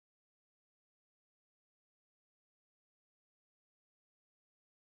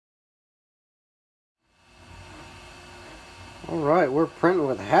Alright, we're printing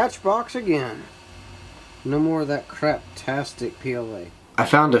with Hatchbox again. No more of that craptastic PLA. I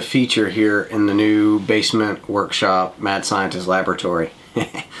found a feature here in the new basement workshop Mad Scientist Laboratory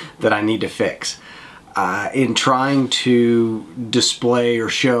that I need to fix. In trying to display or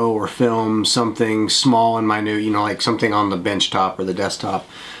show or film something small and minute, you know, like something on the bench top or the desktop,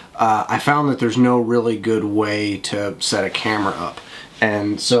 I found that there's no really good way to set a camera up.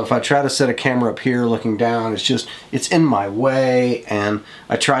 And so if I try to set a camera up here looking down, it's in my way, and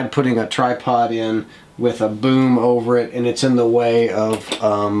I tried putting a tripod in with a boom over it, and it's in the way of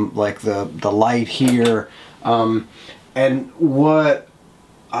like the light here. And what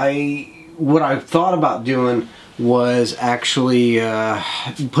I thought about doing was actually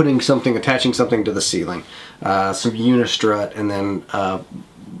attaching something to the ceiling, some unistrut, and then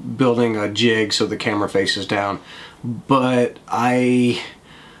building a jig so the camera faces down. But I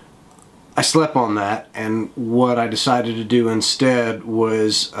slept on that, and what I decided to do instead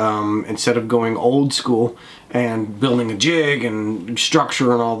was, instead of going old school and building a jig and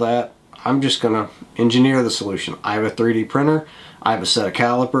structure and all that, I'm just gonna engineer the solution. I have a 3D printer, I have a set of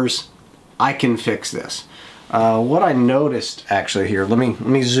calipers, I can fix this. What I noticed actually here, let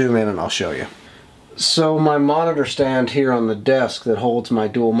me zoom in and I'll show you. So my monitor stand here on the desk that holds my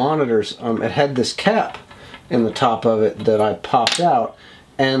dual monitors, it had this cap in the top of it that I popped out,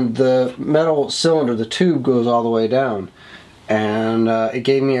 and the metal cylinder, the tube, goes all the way down. And it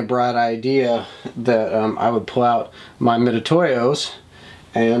gave me a bright idea that I would pull out my Mitutoyos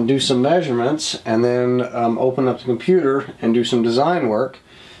and do some measurements, and then open up the computer and do some design work.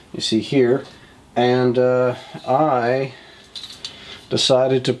 You see here, and I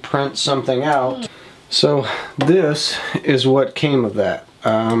decided to print something out. So this is what came of that.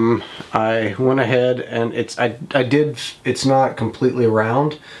 I went ahead and it's not completely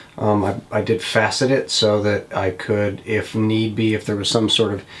round. I did facet it so that I could, if need be, if there was some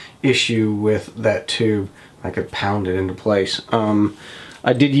sort of issue with that tube, I could pound it into place.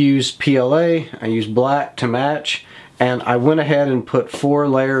 I did use PLA, I used black to match, and I went ahead and put 4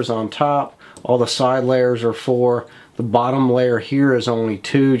 layers on top. All the side layers are 4. The bottom layer here is only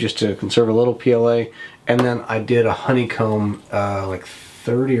 2, just to conserve a little PLA. And then I did a honeycomb, like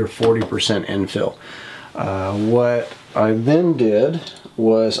 30 or 40% infill. What I then did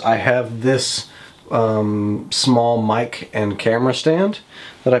was I have this small mic and camera stand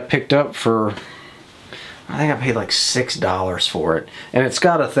that I picked up for, I think I paid like $6 for it. And it's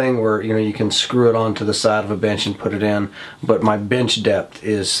got a thing where, you know, you can screw it onto the side of a bench and put it in, but my bench depth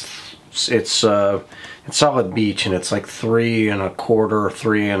is, it's solid beech, and it's like 3 1/4,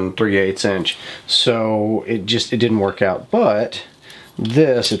 3 3/8 inch. So it didn't work out. But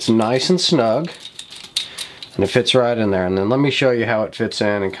this, it's nice and snug, and it fits right in there. And then let me show you how it fits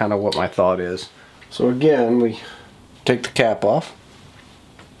in and kind of what my thought is. So again, we take the cap off,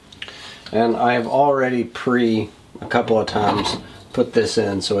 and I have already a couple of times put this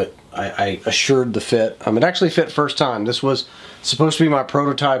in, so I assured the fit. It actually fit first time. This was supposed to be my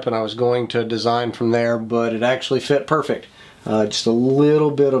prototype, and I was going to design from there, but it actually fit perfect. Just a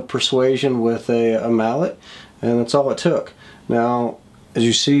little bit of persuasion with a mallet, and that's all it took. Now, as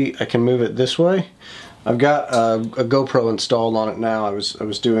you see, I can move it this way. I've got a GoPro installed on it now. I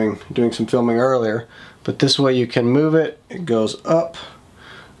was doing some filming earlier, but this way you can move it. It goes up,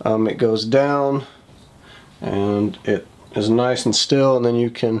 it goes down, and it is nice and still. And then what you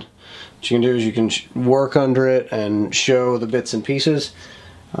can do is you can work under it and show the bits and pieces.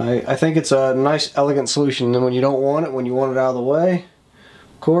 I think it's a nice, elegant solution. And then when you don't want it, when you want it out of the way,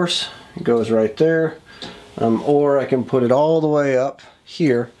 of course, it goes right there. Or I can put it all the way up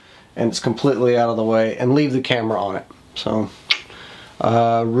here, and it's completely out of the way, and leave the camera on it. So,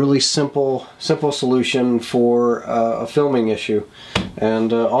 really simple solution for a filming issue,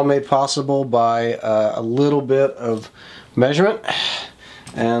 and all made possible by a little bit of measurement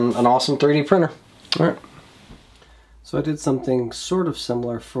and an awesome 3D printer. All right. So I did something sort of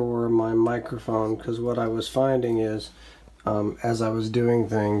similar for my microphone, because what I was finding is, as I was doing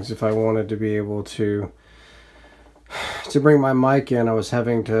things, if I wanted to be able to bring my mic in, I was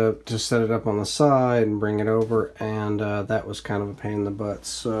having to set it up on the side and bring it over, and that was kind of a pain in the butt.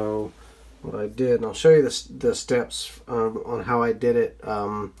 So what I did, and I'll show you the steps on how I did it,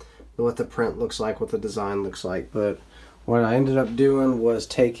 what the print looks like, what the design looks like. But what I ended up doing was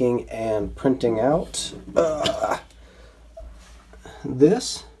taking and printing out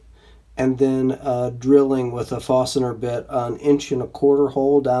this, and then drilling with a Forstner bit an 1 1/4 inch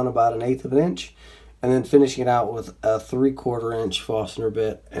hole down about 1/8 of an inch, and then finishing it out with a 3/4 inch Forstner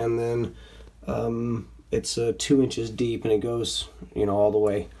bit, and then it's 2 inches deep, and it goes, you know, all the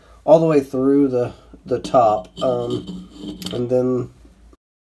way all the way through the top, and then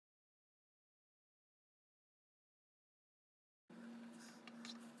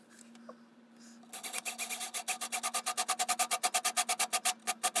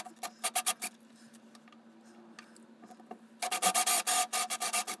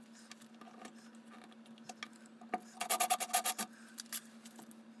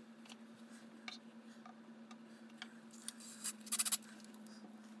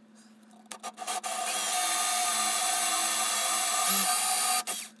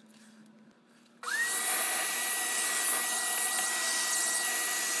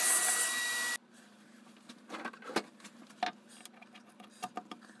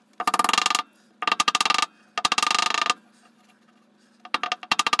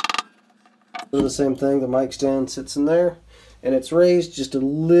do the same thing. The mic stand sits in there, and it's raised just a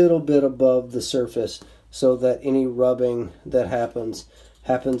little bit above the surface so that any rubbing that happens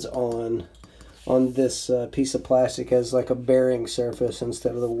on this piece of plastic as like a bearing surface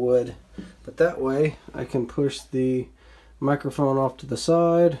instead of the wood. But that way I can push the microphone off to the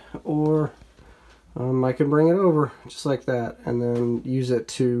side, or I can bring it over just like that and then use it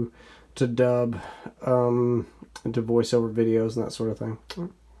to dub, to voice over videos and that sort of thing.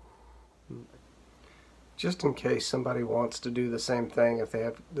 Just in case somebody wants to do the same thing, if they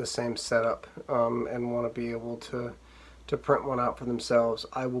have the same setup and want to be able to print one out for themselves,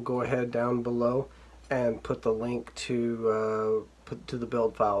 I will go ahead down below and put the link to the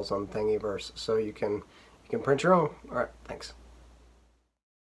build files on Thingiverse, so you can print your own. All right, thanks.